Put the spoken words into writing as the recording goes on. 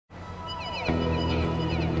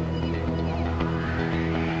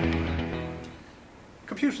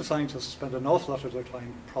Computer scientists spend an awful lot of their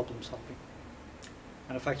time problem solving.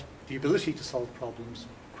 And in fact, the ability to solve problems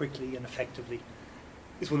quickly and effectively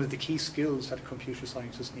is one of the key skills that a computer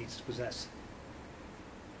scientist needs to possess.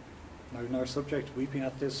 Now, in our subject, we've been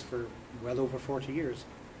at this for well over 40 years.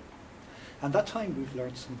 And that time we've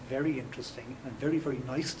learned some very interesting and very, very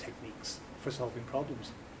nice techniques for solving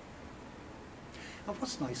problems. And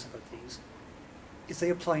what's nice about these is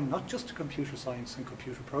they apply not just to computer science and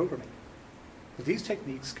computer programming, but these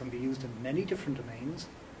techniques can be used in many different domains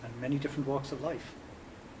and many different walks of life.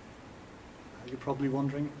 You're probably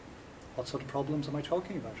wondering, what sort of problems am I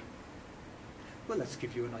talking about? Well, let's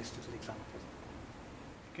give you a nice little example.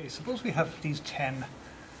 Okay, suppose we have these 10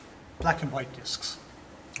 black and white discs,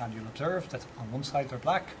 and you'll observe that on one side they're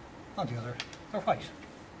black, on the other they're white.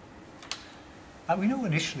 And we know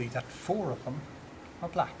initially that 4 of them are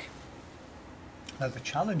black. Now the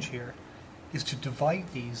challenge here is to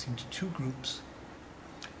divide these into 2 groups.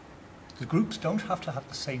 The groups don't have to have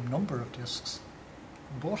the same number of discs,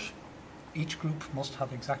 but each group must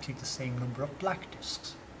have exactly the same number of black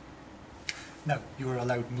discs. Now, you are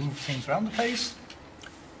allowed to move things around the place.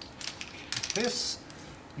 Like this.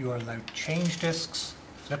 You are allowed to change discs,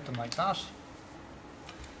 flip them like that.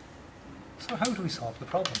 So how do we solve the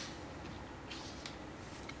problem?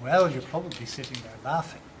 Well, you're probably sitting there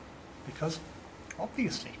laughing, because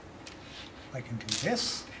obviously I can do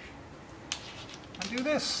this and do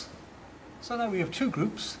this. So now we have 2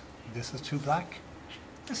 groups. This is 2 black,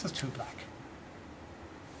 this is 2 black.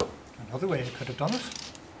 Another way I could have done it,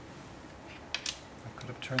 I could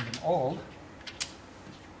have turned them all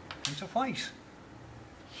into white.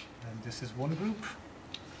 And this is one group,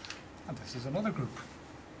 and this is another group.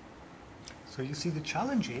 So you see, the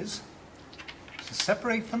challenge is to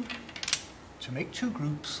separate them, to make 2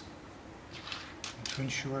 groups, and to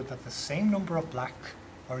ensure that the same number of black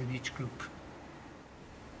are in each group.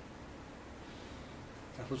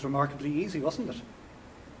 That was remarkably easy, wasn't it?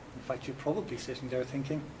 In fact, you're probably sitting there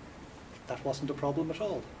thinking, that wasn't a problem at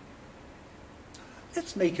all.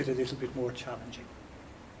 Let's make it a little bit more challenging.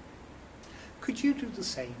 Could you do the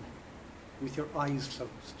same with your eyes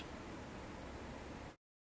closed?